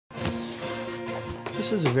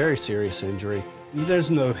This is a very serious injury. There's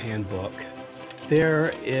no handbook.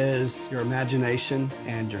 There is your imagination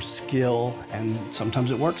and your skill, and sometimes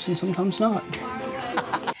it works and sometimes not.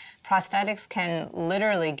 Prosthetics can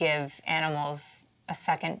literally give animals a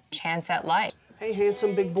second chance at life. Hey,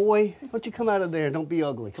 handsome big boy, why don't you come out of there? Don't be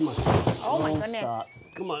ugly. Come on. Oh, my goodness. Stop.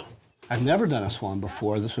 Come on. I've never done a swan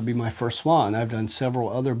before. This would be my first swan. I've done several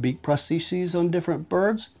other beak prostheses on different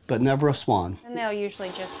birds, but never a swan. And they'll usually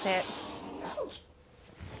just sit.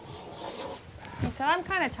 He said, I'm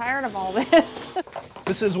kind of tired of all this.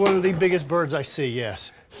 This is one of the biggest birds I see,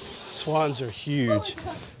 yes. Swans are huge.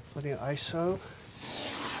 What the ISO?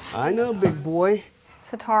 I know, big boy.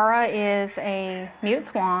 Satara is a mute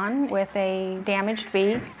swan with a damaged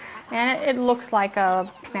beak, and it looks like a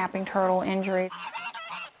snapping turtle injury.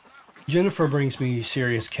 Jennifer brings me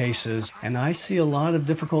serious cases, and I see a lot of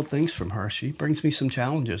difficult things from her. She brings me some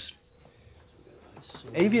challenges.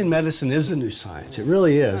 Avian medicine is a new science. It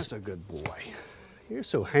really is. That's a good boy. You're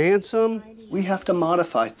so handsome. We have to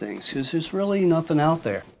modify things because there's really nothing out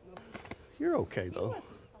there. You're okay, though.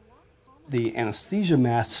 The anesthesia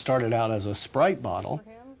mask started out as a Sprite bottle.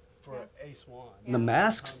 The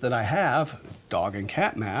masks that I have, dog and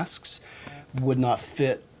cat masks, would not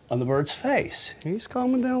fit on the bird's face. He's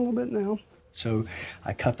calming down a little bit now. So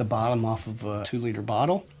I cut the bottom off of a 2-liter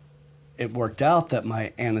bottle. It worked out that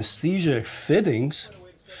my anesthesia fittings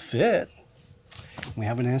fit. We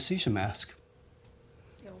have an anesthesia mask.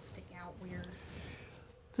 It'll stick out weird.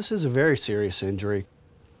 This is a very serious injury.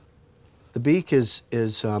 The beak is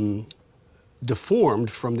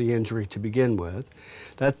deformed from the injury to begin with.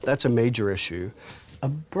 That's a major issue. A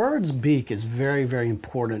bird's beak is very, very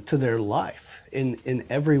important to their life in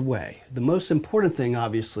every way. The most important thing,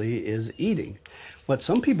 obviously, is eating. What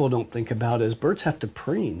some people don't think about is birds have to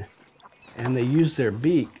preen, and they use their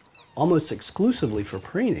beak almost exclusively for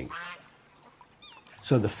preening.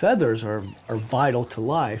 So the feathers are vital to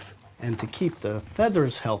life, and to keep the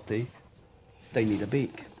feathers healthy, they need a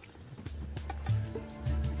beak.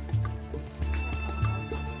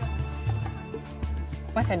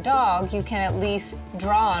 With a dog, you can at least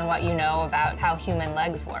draw on what you know about how human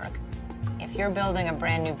legs work. If you're building a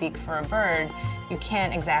brand new beak for a bird, you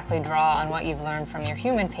can't exactly draw on what you've learned from your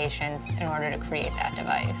human patients in order to create that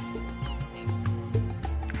device.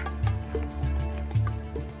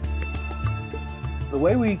 The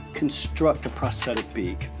way we construct a prosthetic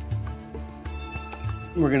beak,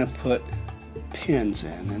 we're going to put pins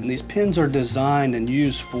in, and these pins are designed and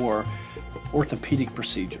used for orthopedic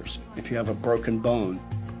procedures. If you have a broken bone,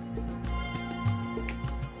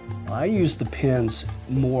 I use the pins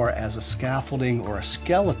more as a scaffolding or a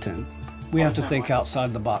skeleton. We have to think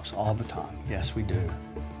outside the box all the time. Yes, we do.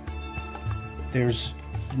 There's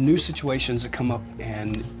new situations that come up,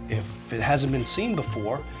 and if it hasn't been seen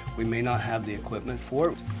before, we may not have the equipment for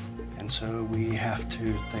it. And so we have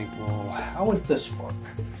to think, well, how would this work?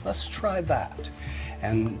 Let's try that.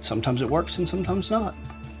 And sometimes it works and sometimes not.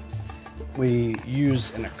 We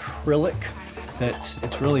use an acrylic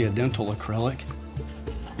it's really a dental acrylic.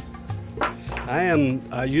 I am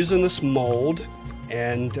using this mold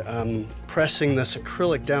and pressing this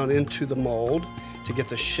acrylic down into the mold to get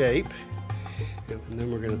the shape. And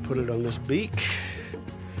then we're going to put it on this beak.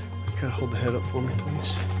 Kind of hold the head up for me,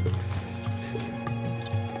 please.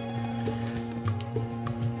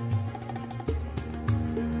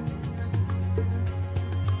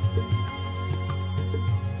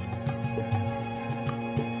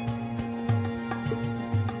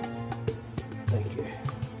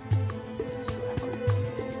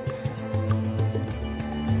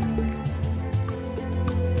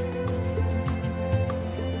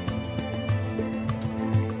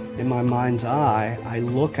 In my mind's eye, I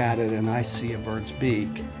look at it and I see a bird's beak.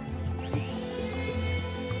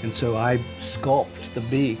 And so I sculpt the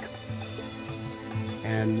beak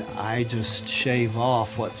and I just shave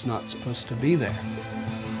off what's not supposed to be there.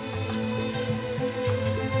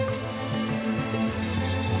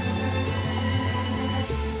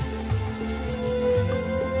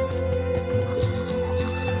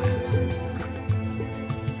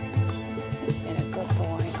 He's been a good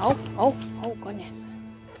boy. Oh, goodness.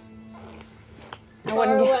 I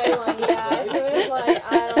wouldn't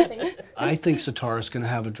I think Satara's going to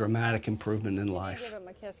have a dramatic improvement in life. give him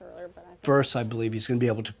a kiss earlier, but First, I believe he's going to be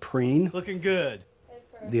able to preen. Looking good.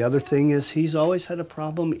 The other thing is he's always had a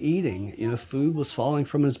problem eating. You know, food was falling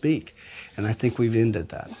from his beak, and I think we've ended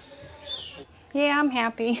that. yeah, I'm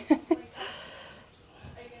happy.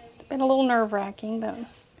 It's been a little nerve-wracking, but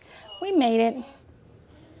we made it.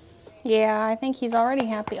 Yeah, I think he's already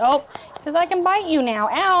happy. Oh, he says, I can bite you now.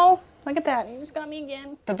 Ow! Look at that, he just got me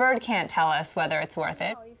again. The bird can't tell us whether it's worth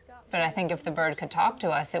it. But I think if the bird could talk to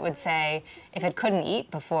us, it would say, if it couldn't eat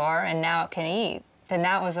before and now it can eat, then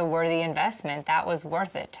that was a worthy investment. That was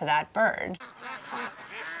worth it to that bird.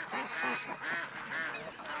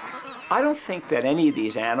 I don't think that any of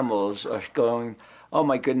these animals are going, oh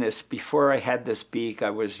my goodness, before I had this beak, I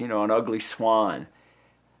was, an ugly swan.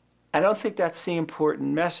 I don't think that's the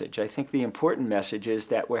important message. I think the important message is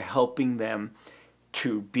that we're helping them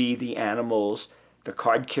to be the animals, the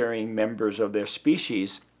card-carrying members of their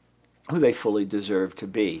species, who they fully deserve to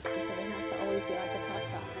be.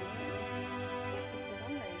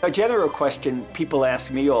 A general question people ask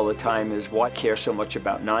me all the time is, why care so much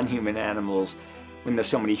about non-human animals when there's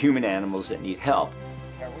so many human animals that need help?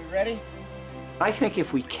 Are we ready? I think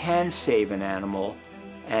if we can save an animal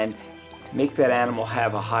and make that animal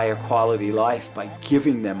have a higher quality life by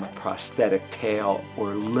giving them a prosthetic tail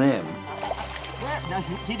or limb, No,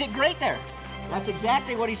 he did great there. That's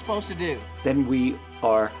exactly what he's supposed to do. then we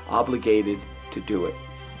are obligated to do it.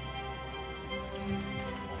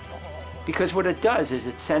 Because what it does is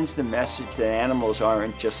it sends the message that animals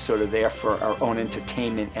aren't just sort of there for our own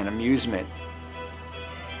entertainment and amusement.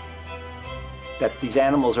 That these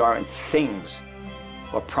animals aren't things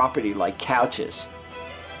or property like couches.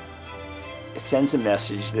 It sends a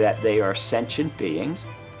message that they are sentient beings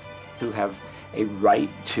who have a right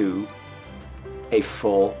to a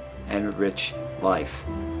full and rich life.